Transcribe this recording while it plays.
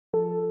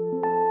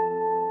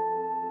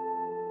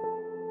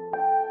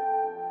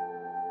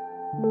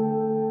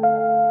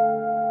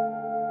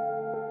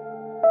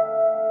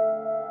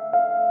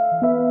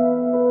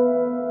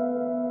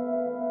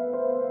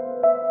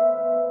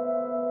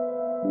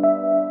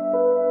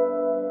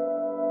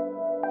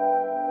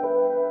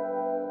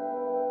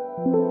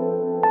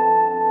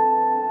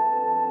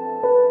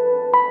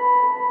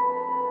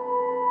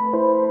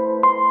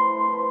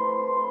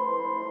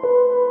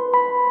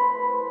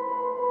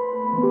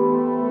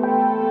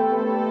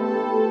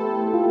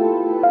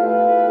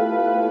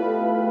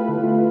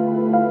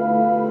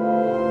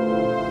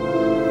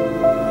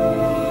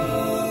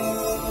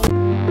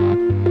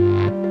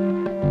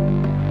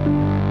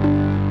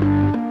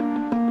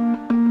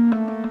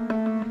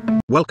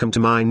Welcome to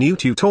my new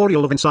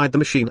tutorial of Inside the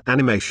Machine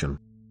animation.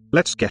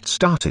 Let's get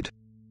started.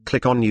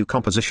 Click on New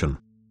Composition.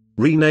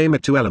 Rename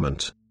it to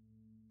Element.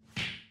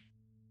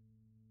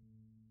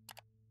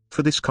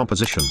 For this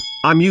composition,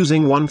 I'm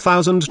using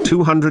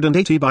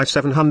 1280 by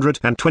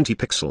 720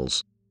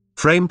 pixels.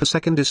 Frame per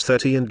second is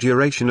 30 and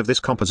duration of this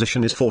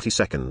composition is 40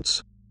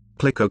 seconds.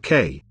 Click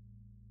OK.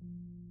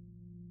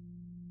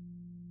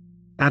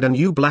 Add a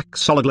new black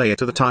solid layer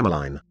to the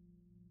timeline.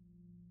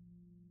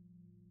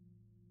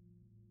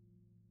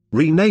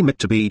 Rename it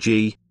to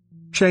BG.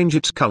 Change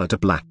its color to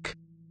black.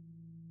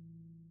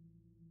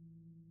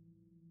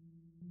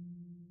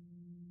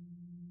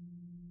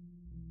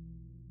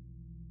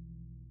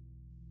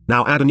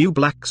 Now add a new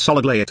black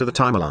solid layer to the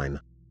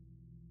timeline.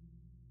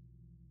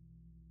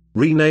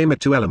 Rename it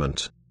to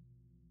Element.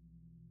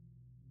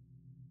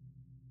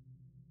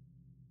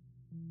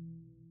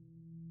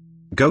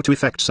 Go to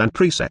Effects and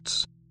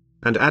Presets.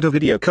 And add a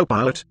Video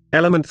Copilot,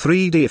 Element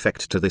 3D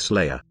effect to this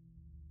layer.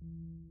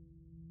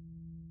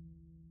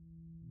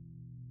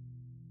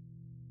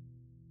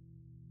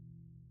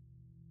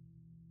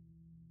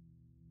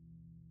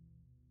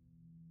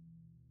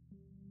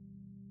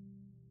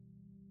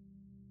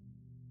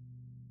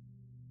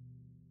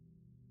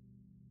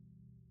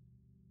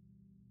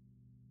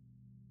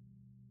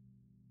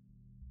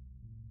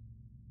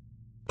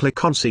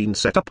 Click on Scene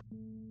Setup.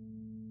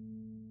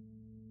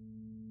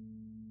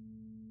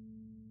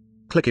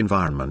 Click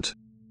Environment.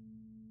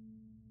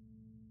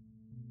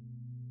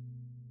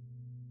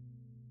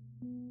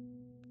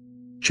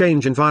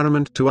 Change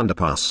Environment to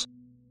Underpass.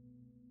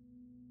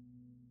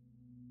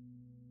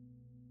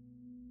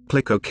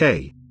 Click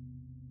OK.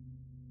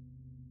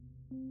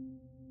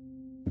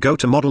 Go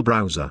to Model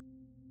Browser.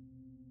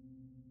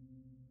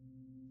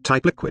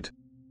 Type Liquid.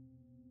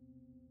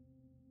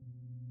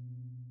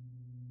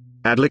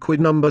 Add liquid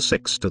number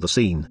 6 to the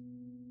scene.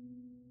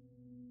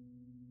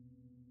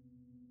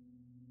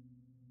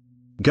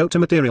 Go to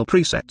Material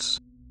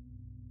Presets.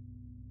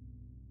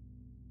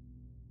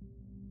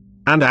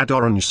 And add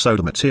orange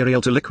soda material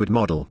to liquid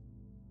model.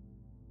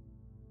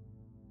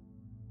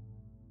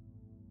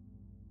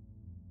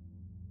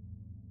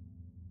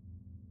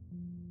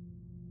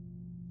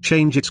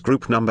 Change its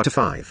group number to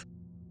 5.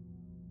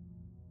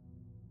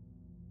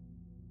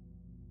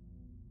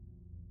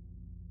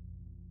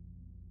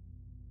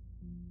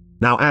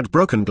 Now add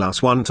Broken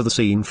Glass 1 to the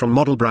scene from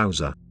Model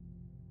Browser.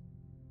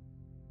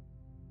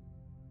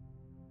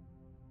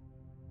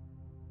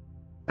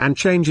 And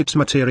change its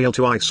material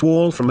to Ice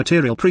Wall from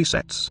Material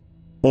Presets.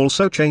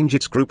 Also change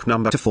its group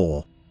number to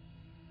 4.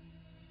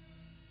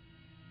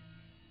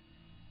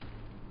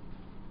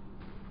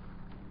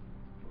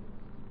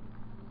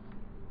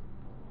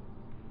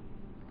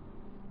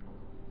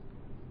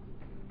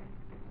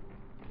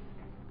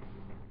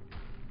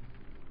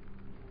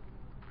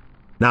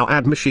 Now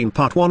add Machine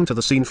Part 1 to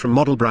the scene from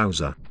Model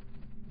Browser.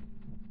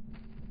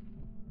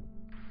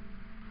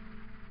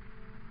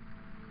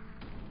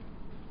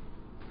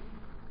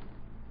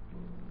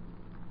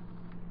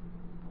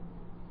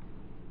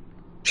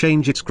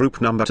 Change its group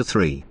number to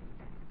 3.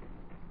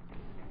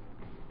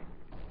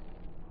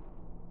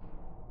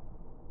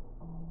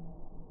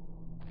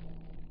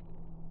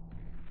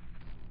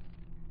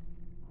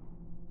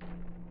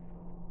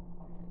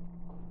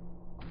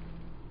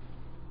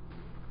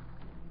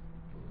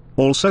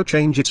 Also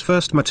change its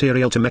first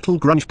material to Metal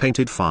Grunge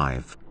Painted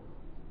 5.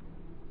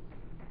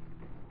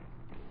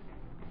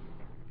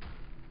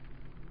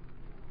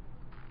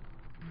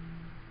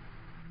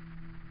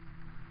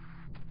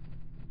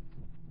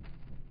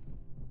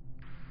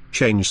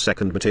 Change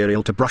second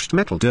material to Brushed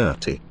Metal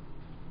Dirty.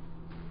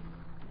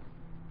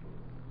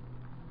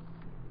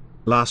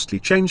 Lastly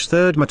change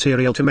third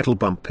material to Metal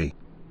Bumpy.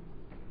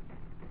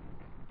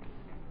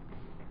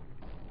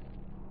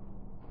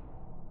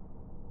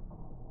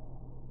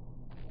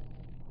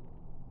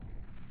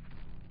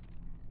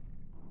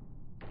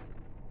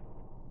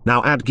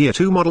 Now add Gear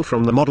 2 model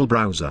from the Model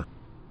Browser.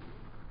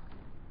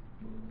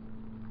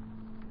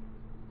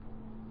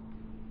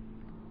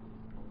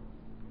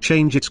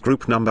 Change its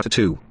group number to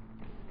 2.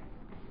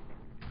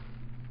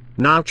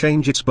 Now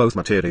change its both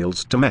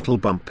materials to Metal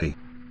Bumpy.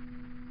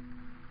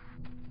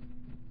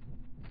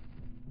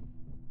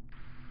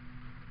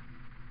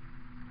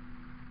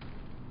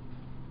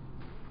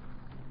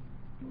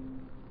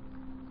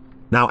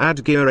 Now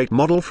add Gear 8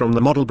 model from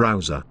the Model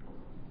Browser.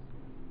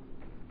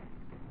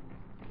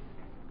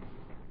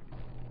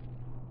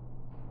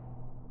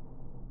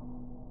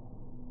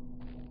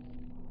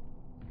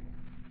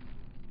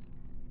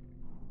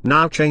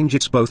 Now change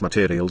its both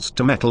materials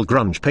to Metal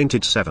Grunge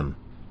Painted 7.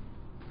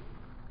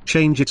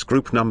 Change its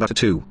group number to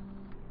 2.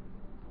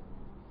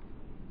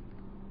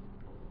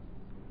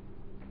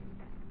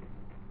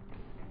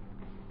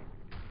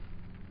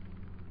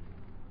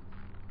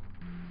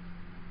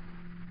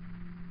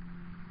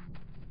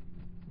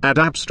 Add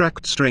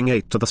Abstract String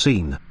 8 to the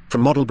scene,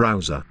 from Model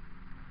Browser.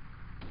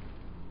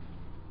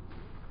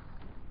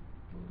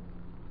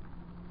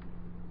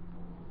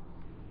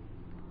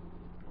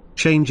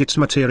 Change its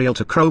material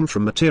to Chrome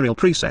from Material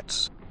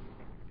Presets.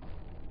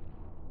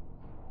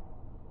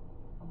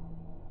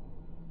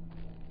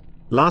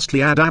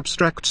 Lastly, add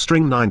abstract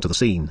string 9 to the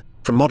scene,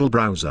 from Model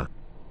Browser.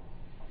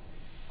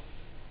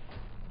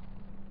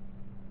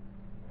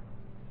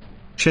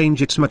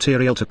 Change its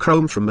material to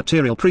Chrome from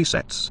Material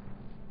Presets.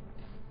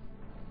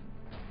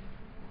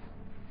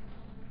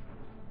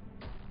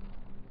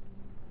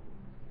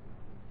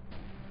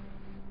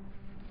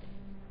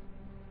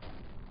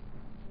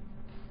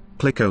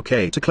 Click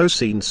OK to close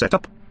scene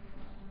setup.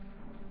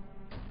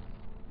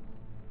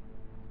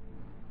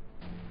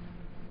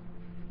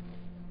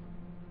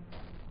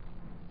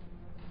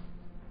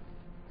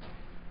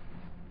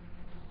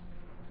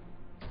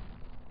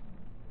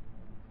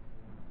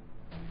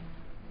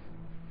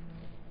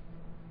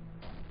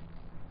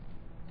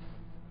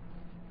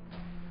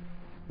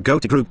 Go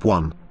to Group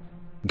 1.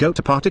 Go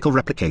to Particle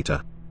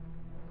Replicator.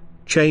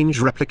 Change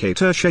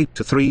Replicator Shape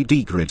to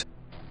 3D Grid.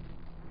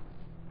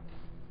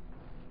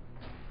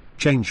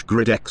 Change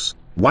Grid X,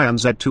 Y and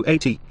Z to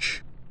 8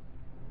 each.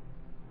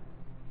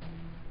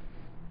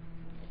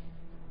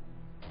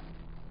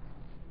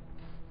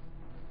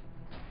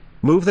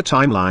 Move the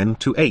timeline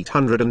to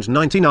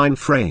 899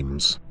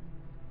 frames.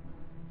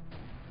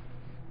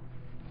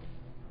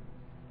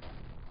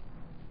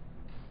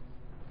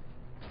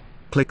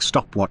 Click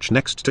Stopwatch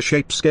next to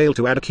Shape Scale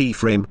to add a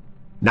keyframe.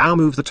 Now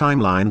move the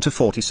timeline to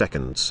 40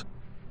 seconds.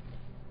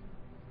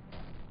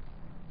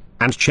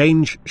 And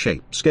change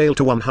Shape Scale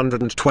to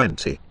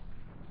 120.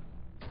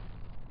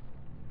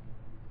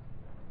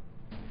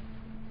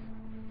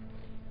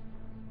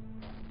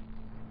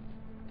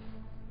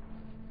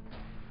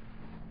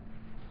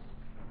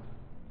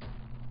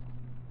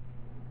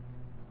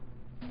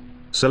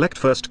 Select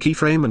first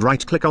keyframe and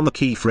right-click on the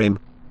keyframe.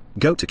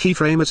 Go to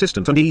Keyframe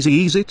Assistant and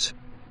ease it.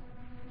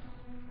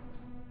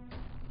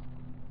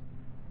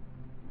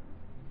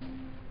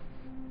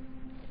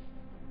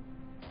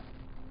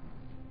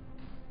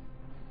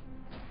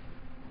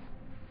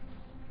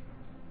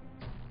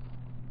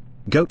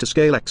 Go to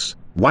Scale X,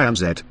 Y and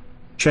Z.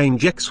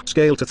 Change X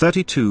scale to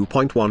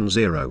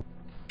 32.10.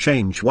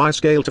 Change Y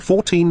scale to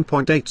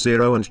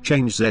 14.80 and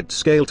change Z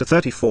scale to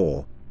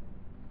 34.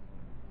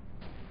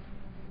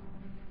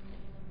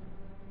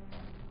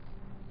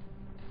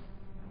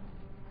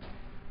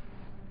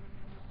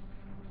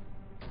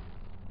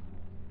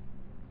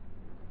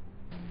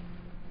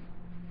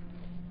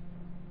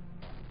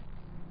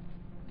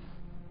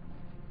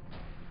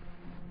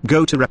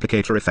 Go to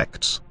Replicator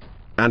Effects.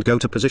 And go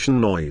to Position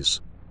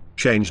Noise.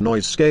 Change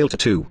Noise Scale to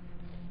 2.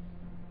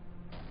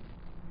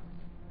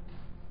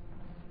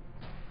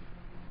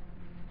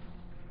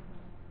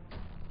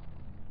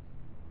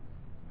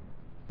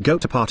 Go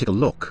to Particle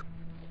Look.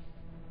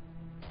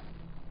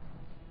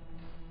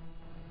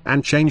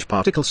 And change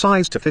particle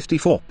size to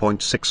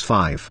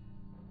 54.65.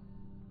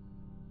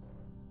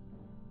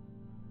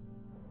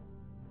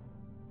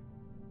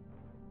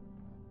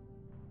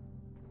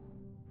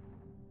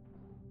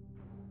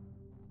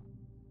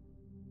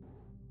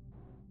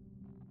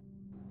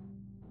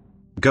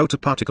 Go to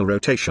Particle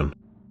Rotation.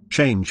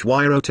 Change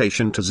Y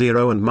rotation to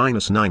 0 and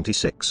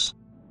 -96.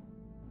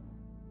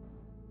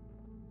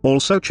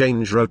 Also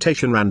change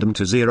Rotation Random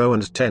to 0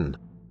 and 10.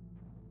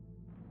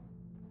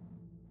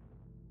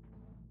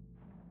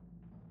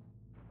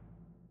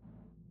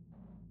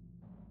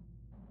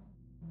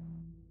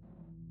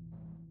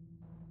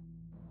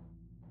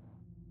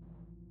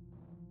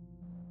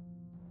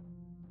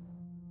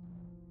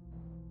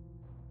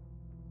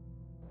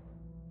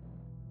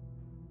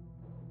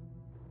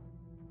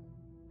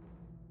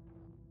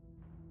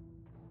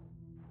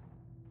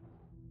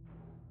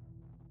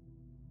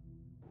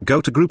 Go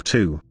to Group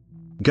 2.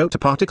 Go to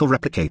Particle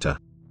Replicator.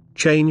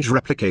 Change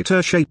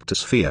Replicator Shape to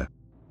Sphere.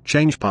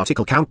 Change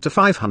Particle Count to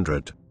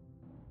 500.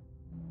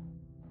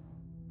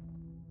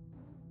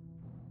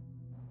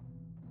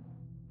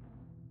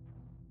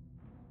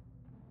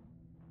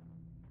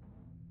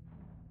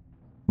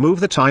 Move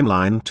the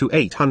timeline to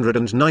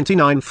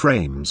 899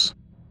 frames.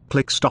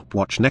 Click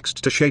Stopwatch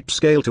next to Shape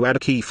Scale to add a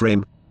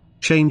keyframe.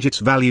 Change its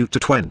value to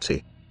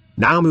 20.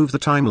 Now move the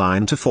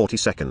timeline to 40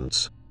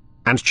 seconds.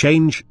 And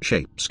change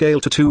Shape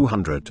Scale to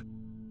 200.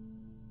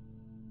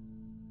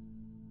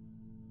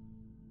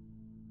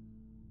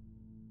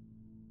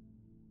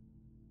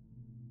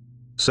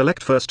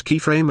 Select first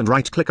keyframe and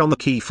right-click on the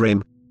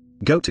keyframe.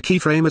 Go to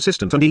Keyframe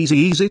Assistant and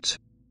ease it.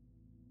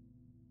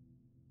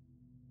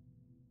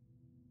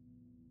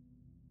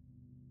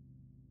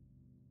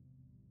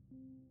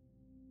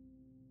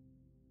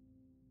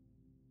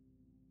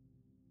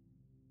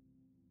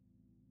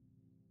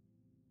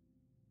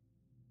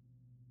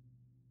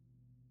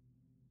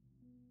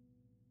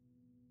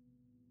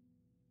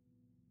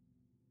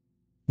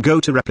 Go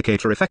to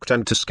Replicator Effect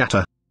and to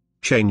Scatter.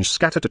 Change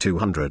Scatter to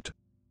 200.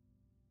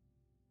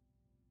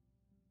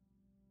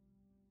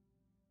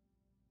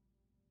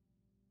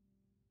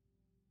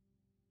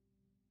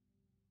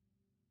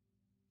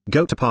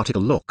 Go to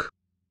Particle Look.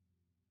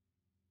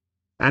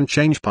 And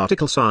change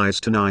Particle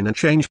Size to 9 and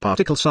change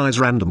Particle Size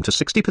Random to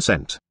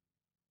 60%.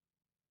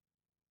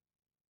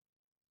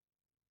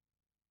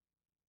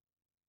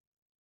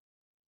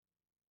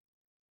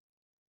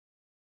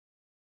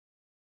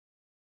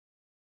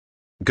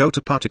 Go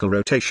to particle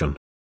rotation.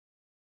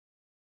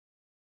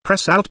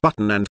 Press Alt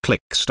button and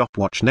click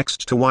stopwatch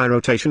next to Y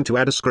rotation to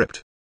add a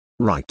script.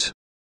 Right.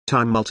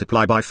 Time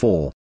multiply by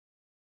 4.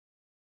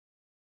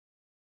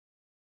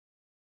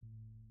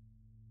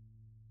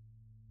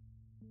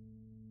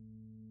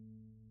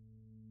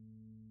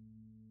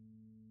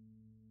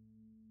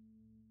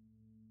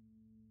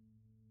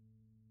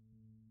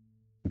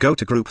 Go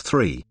to group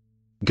 3.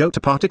 Go to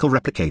particle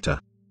replicator.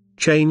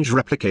 Change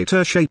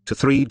replicator shape to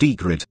 3D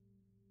grid.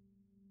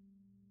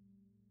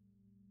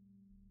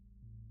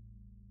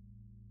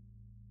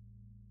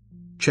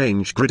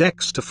 Change grid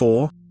X to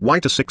 4, Y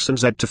to 6 and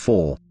Z to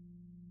 4.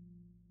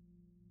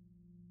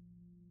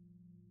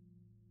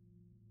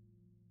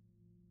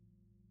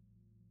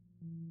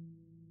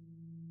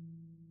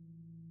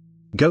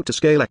 Go to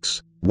scale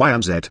X, Y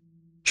and Z.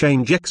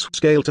 Change X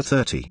scale to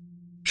 30.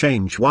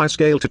 Change Y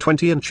scale to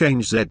 20 and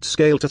change Z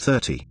scale to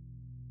 30.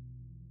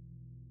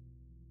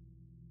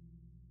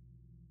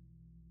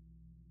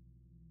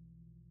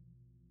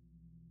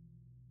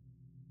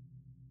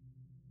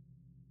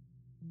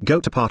 Go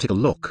to particle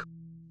look.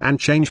 And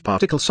change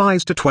particle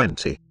size to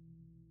 20.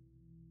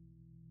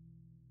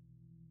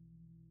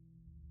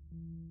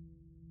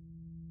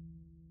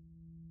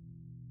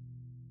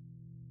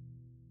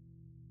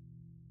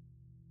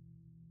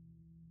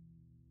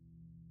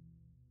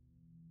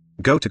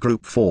 Go to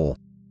group 4.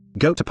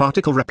 Go to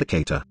particle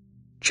replicator.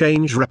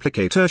 Change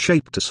replicator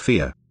shape to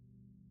sphere.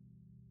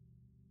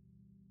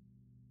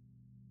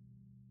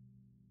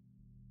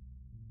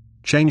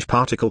 Change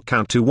particle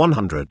count to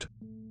 100.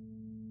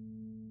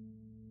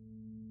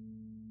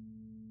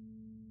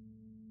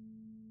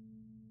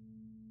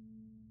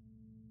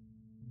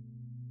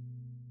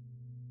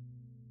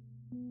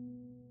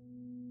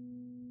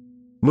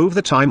 Move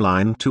the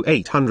timeline to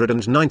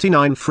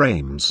 899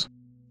 frames.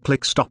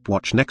 Click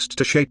stopwatch next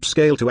to shape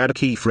scale to add a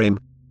keyframe.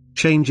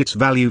 Change its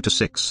value to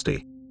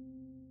 60.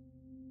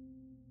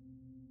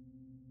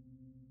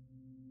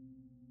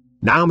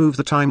 Now move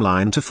the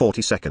timeline to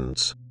 40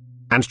 seconds.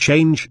 And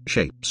change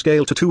shape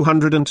scale to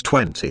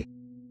 220.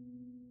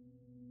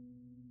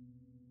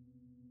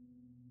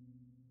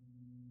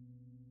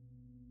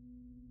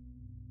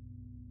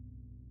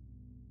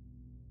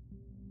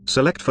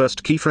 Select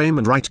first keyframe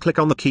and right-click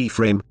on the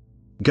keyframe.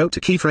 Go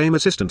to Keyframe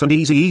Assistant and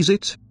ease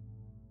it.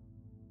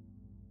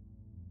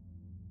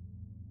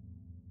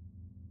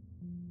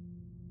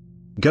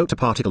 Go to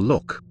Particle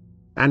Look.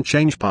 And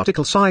change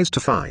particle size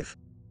to 5.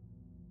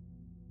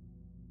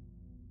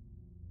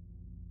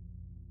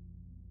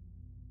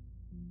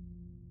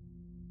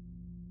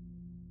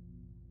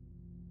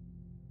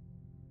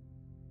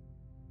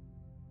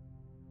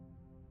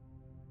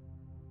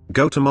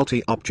 Go to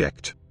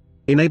Multi-Object.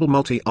 Enable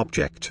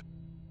Multi-Object.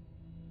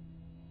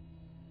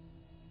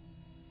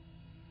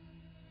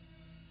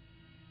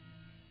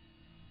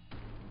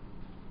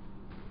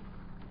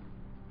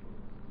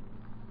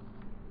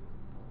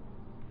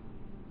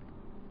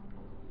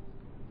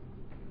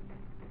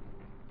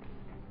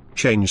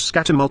 Change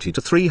Scatter Multi to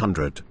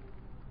 300.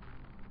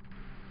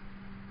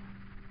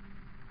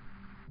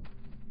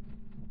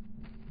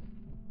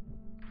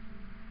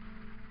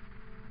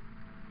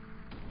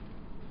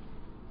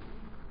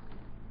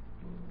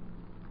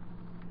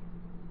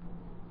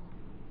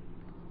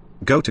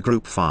 Go to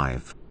Group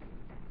 5.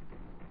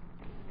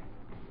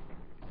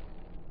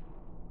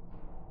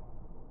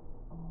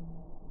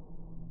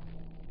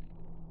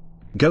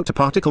 Go to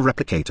Particle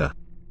Replicator.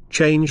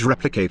 Change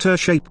Replicator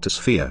shape to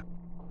sphere.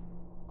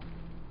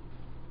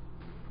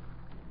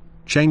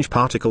 Change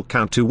particle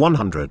count to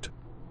 100.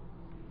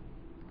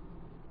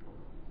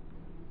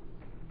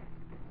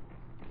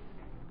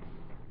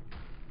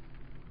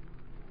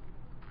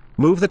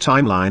 Move the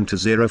timeline to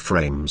 0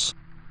 frames.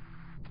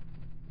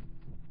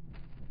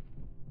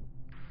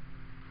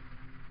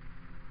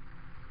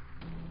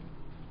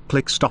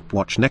 Click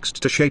stopwatch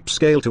next to shape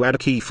scale to add a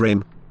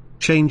keyframe.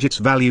 Change its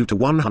value to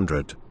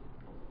 100.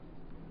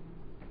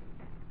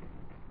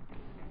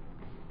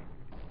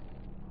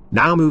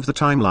 Now move the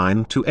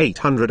timeline to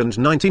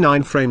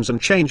 899 frames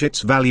and change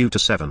its value to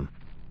 7.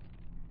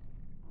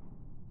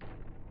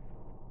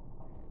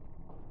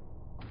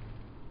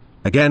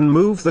 Again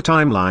move the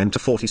timeline to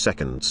 40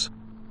 seconds.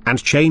 And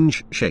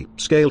change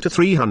shape scale to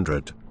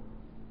 300.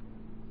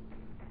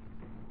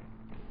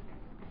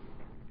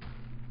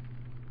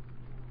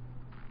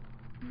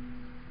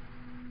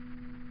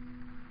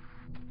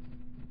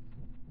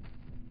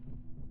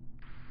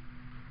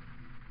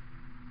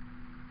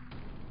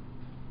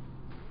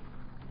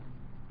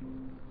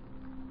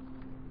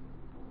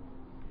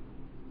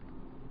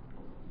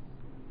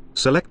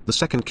 Select the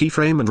second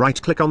keyframe and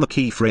right-click on the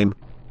keyframe.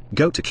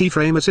 Go to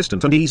Keyframe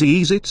Assistant and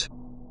ease it.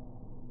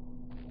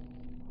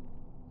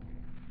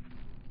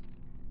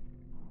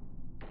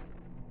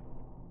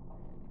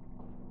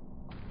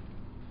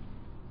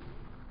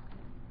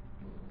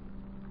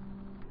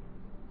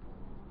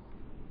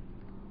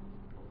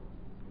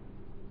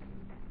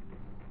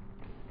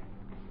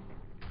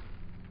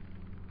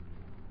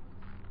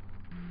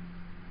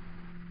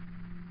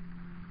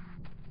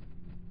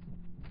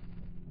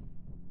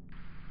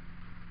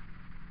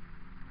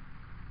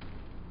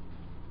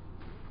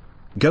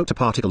 Go to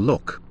particle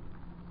look.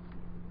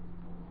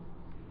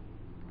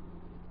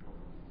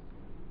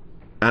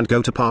 And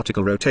go to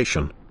particle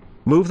rotation.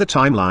 Move the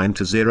timeline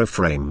to 0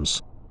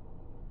 frames.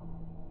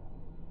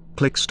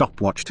 Click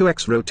stopwatch to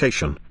X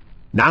rotation.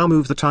 Now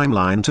move the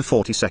timeline to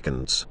 40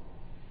 seconds.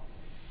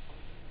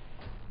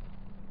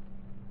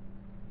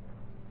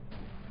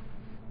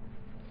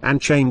 And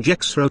change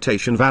X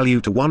rotation value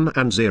to 1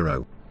 and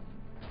 0.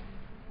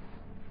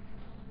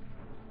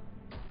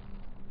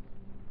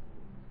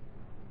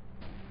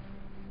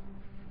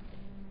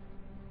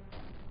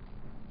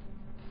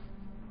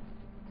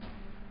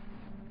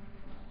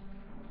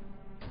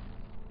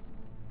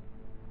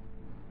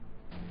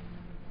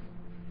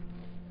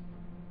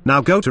 Now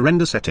go to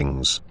render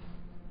settings.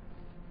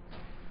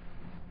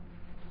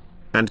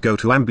 And go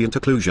to ambient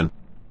occlusion.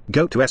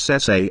 Go to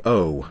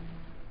SSAO.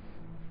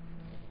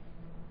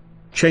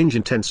 Change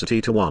intensity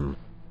to 1.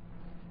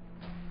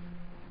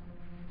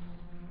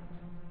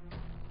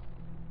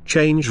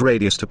 Change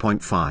radius to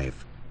 0.5.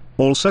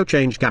 Also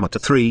change gamma to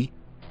 3.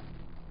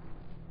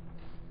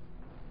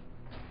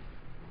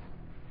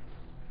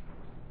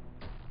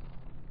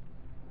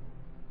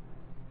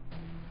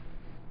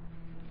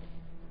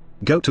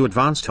 Go to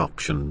advanced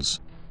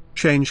options.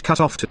 Change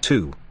cutoff to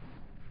 2.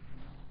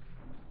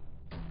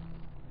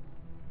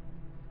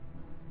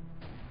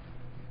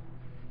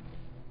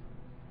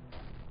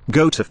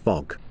 Go to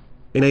fog.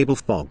 Enable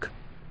fog.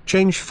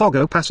 Change fog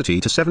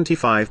opacity to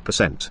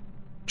 75%.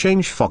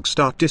 Change fog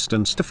start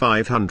distance to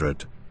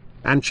 500.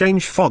 And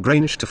change fog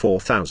range to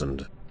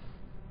 4000.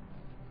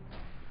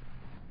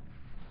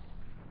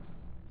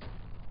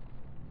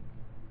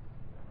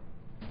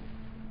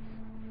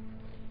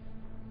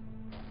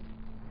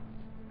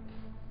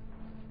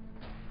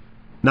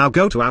 Now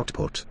go to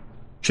output.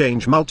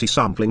 Change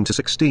multi-sampling to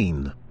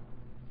 16.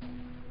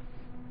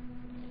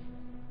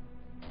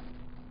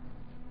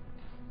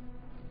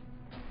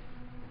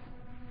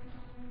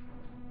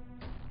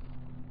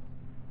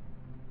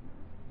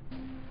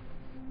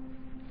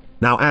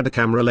 Now add a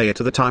camera layer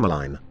to the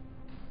timeline.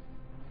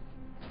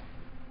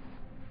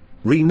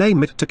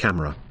 Rename it to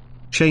camera.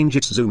 Change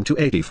its zoom to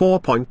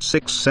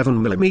 84.67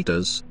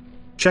 mm.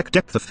 Check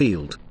depth of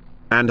field.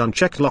 And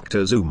uncheck lock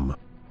to zoom.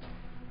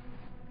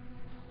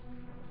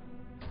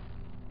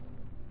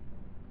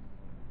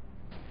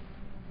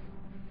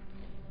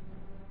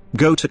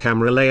 Go to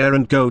camera layer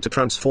and go to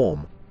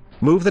transform.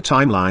 Move the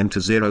timeline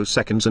to 0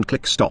 seconds and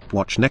click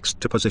stopwatch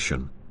next to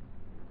position.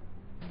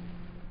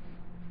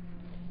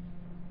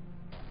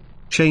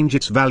 Change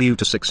its value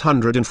to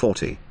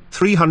 640,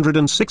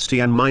 360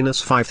 and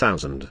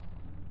 -5000.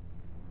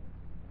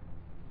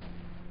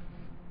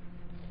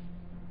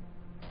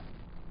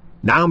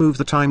 Now move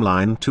the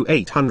timeline to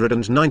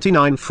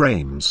 899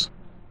 frames.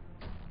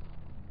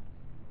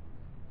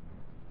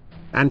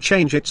 And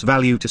change its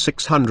value to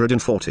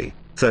 640,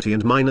 30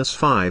 and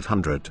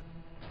 -500.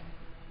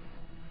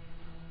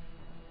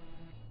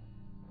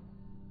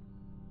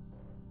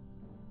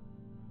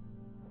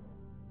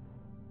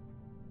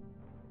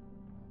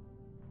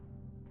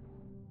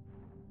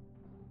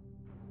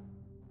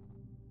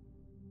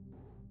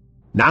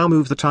 Now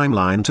move the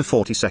timeline to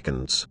 40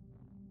 seconds.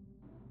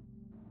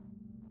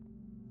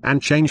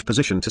 And change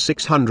position to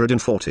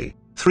 640,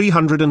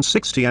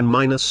 360 and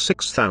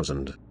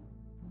 -6000.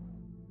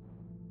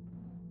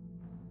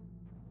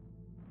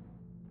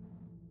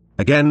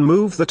 Again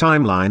move the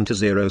timeline to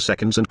 0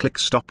 seconds and click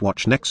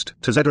stopwatch next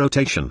to Z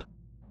rotation.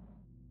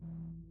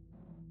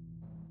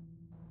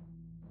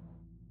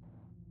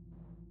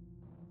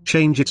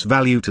 Change its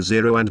value to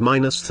 0 and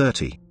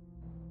 -30.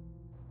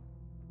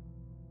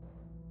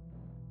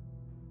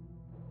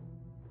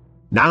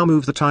 Now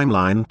move the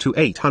timeline to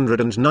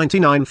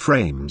 899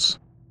 frames.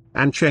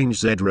 And change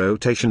Z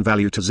rotation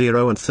value to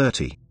 0 and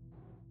 30.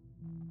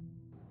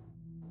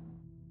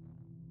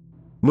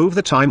 Move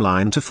the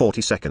timeline to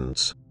 40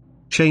 seconds.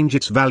 Change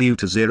its value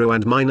to 0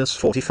 and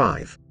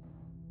 -45.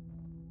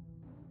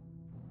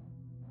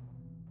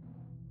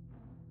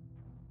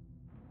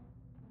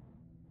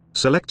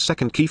 Select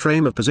second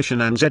keyframe of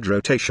position and Z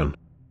rotation.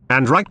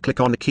 And right-click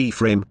on the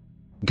keyframe.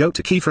 Go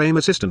to Keyframe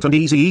Assistant and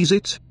ease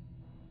it.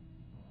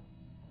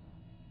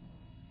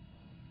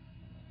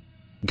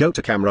 Go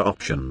to camera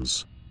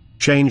options.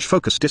 Change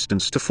focus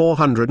distance to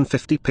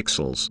 450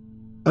 pixels.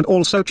 And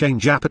also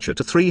change aperture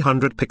to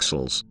 300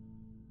 pixels.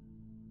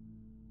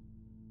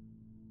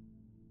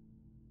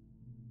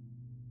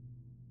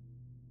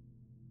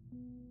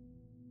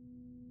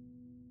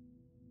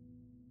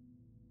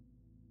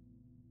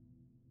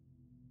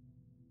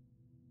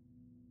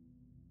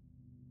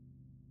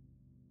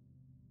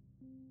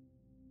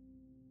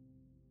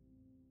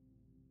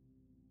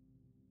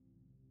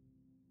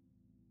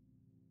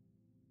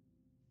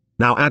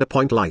 Now add a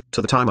point light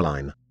to the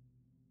timeline.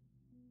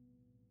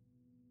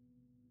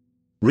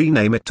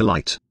 Rename it to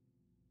light.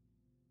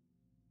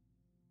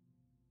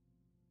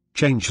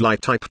 Change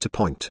light type to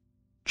point.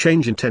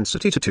 Change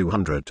intensity to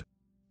 200.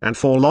 And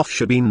fall off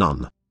should be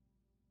none.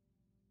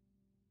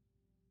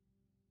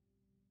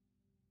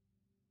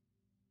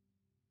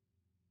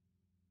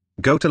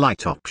 Go to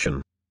light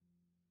option.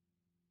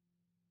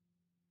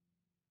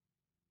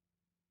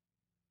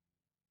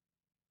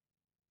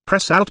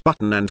 Press Alt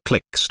button and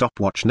click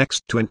stopwatch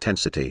next to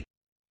intensity.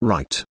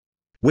 Right.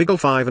 Wiggle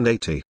 5 and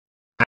 80.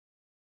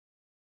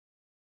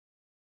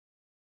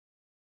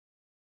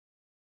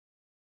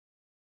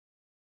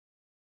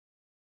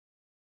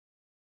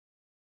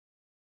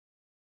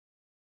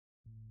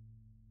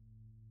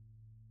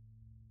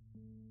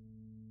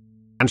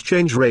 And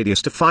change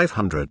radius to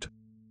 500.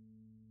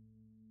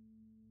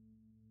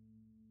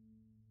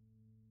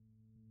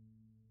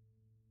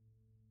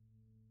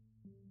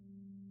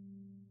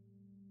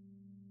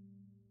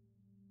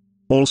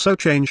 Also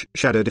change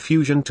shadow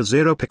diffusion to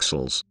 0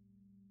 pixels.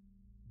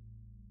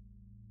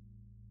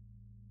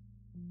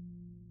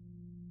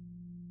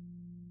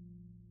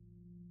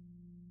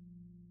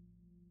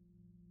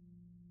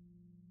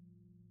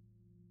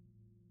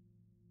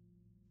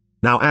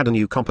 Now add a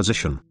new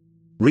composition.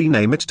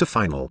 Rename it to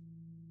Final.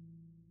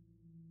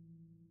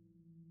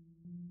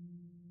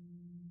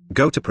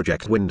 Go to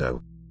Project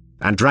window.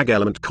 And drag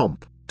element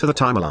comp to the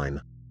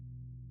timeline.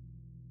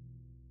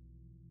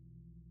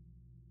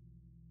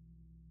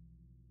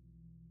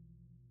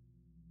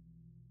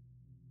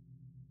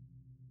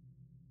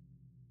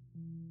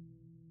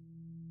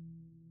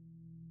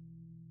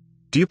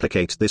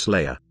 Duplicate this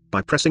layer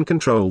by pressing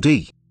Ctrl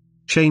D.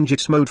 Change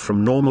its mode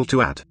from normal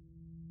to add.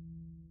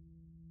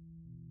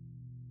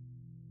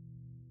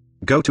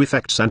 Go to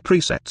Effects and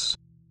Presets.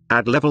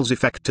 Add Levels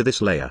effect to this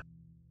layer.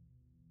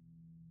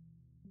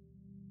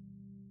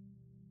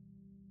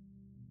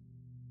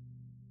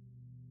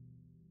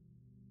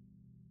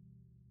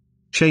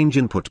 Change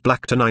input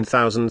black to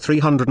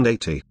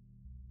 9380.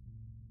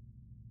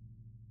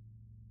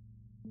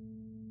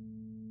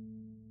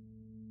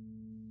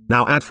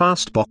 Now add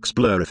fast box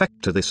blur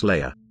effect to this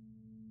layer.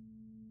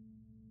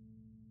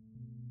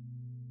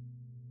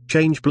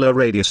 Change blur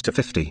radius to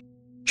 50.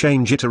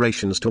 Change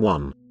iterations to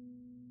 1.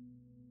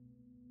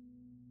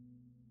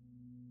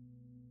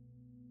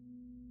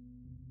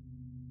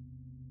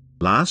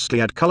 Lastly,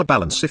 add color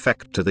balance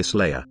effect to this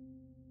layer.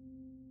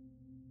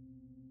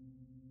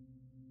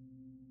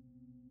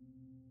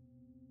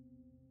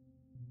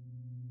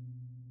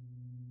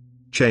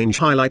 Change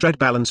highlight red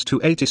balance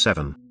to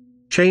 87.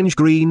 Change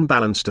green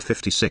balance to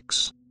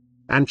 56.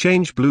 And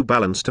change blue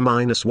balance to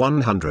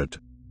 -100.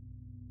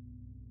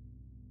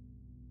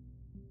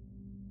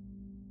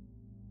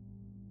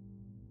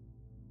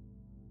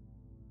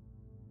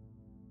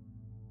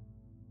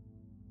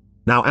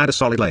 Now add a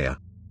solid layer.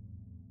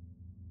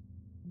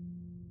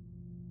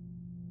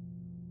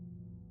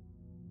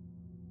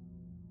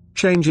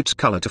 Change its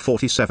color to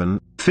 47,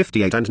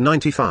 58 and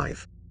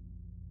 95.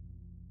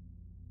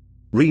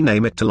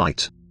 Rename it to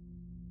Light.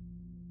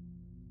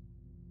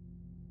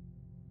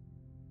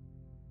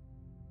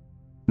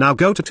 Now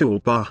go to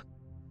Toolbar.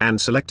 And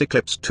select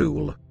Eclipse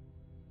tool.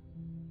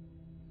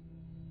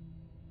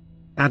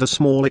 Add a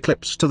small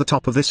ellipse to the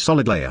top of this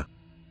solid layer.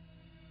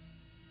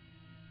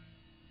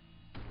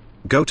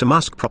 Go to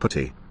Mask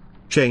Property.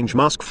 Change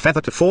Mask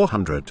Feather to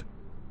 400.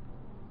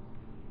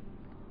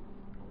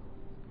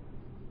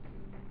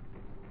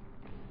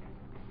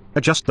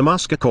 Adjust the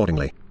mask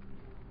accordingly.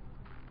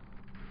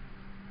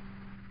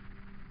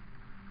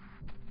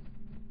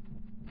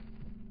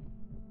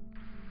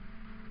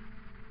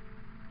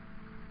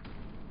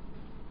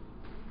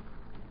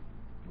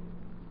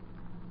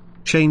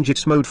 Change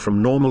its mode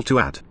from normal to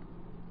add.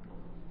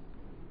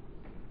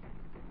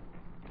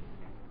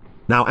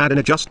 Now add an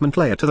adjustment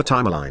layer to the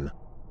timeline.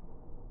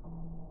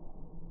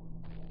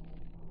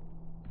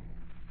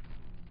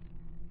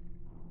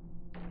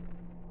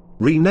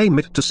 Rename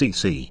it to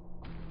CC.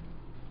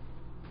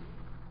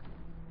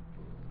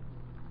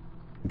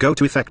 Go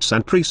to Effects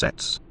and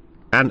Presets.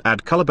 And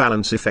add Color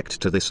Balance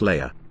effect to this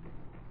layer.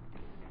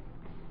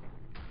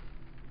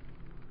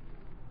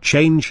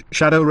 Change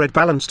Shadow Red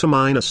Balance to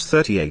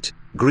 -38,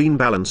 Green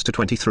Balance to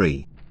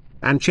 23.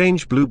 And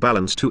change Blue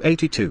Balance to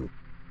 82.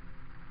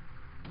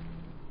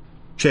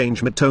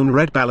 Change Midtone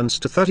Red Balance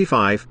to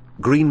 35,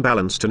 Green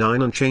Balance to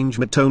 9 and change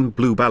Midtone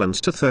Blue Balance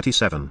to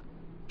 37.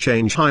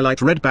 Change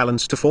Highlight Red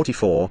Balance to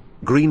 44,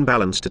 Green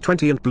Balance to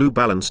 20 and Blue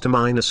Balance to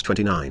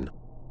 -29.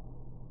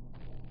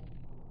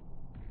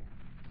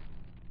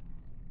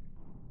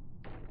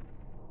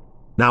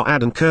 Now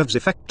add an Curves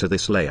effect to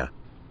this layer.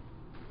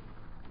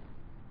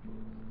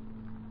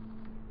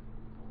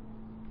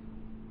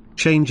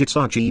 Change its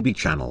RGB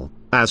channel,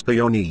 as per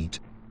your need.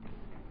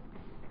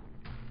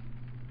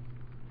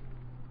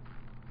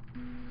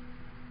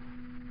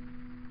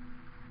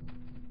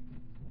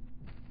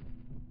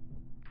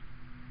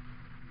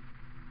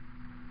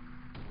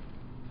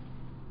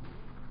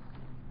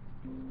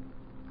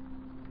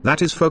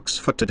 That is folks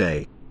for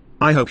today.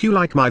 I hope you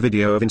like my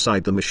video of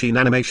Inside the Machine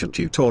animation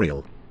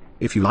tutorial.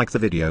 If you like the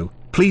video,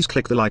 please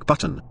click the like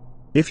button.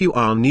 If you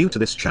are new to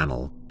this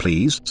channel,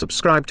 please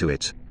subscribe to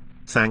it.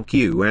 Thank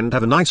you and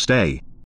have a nice day.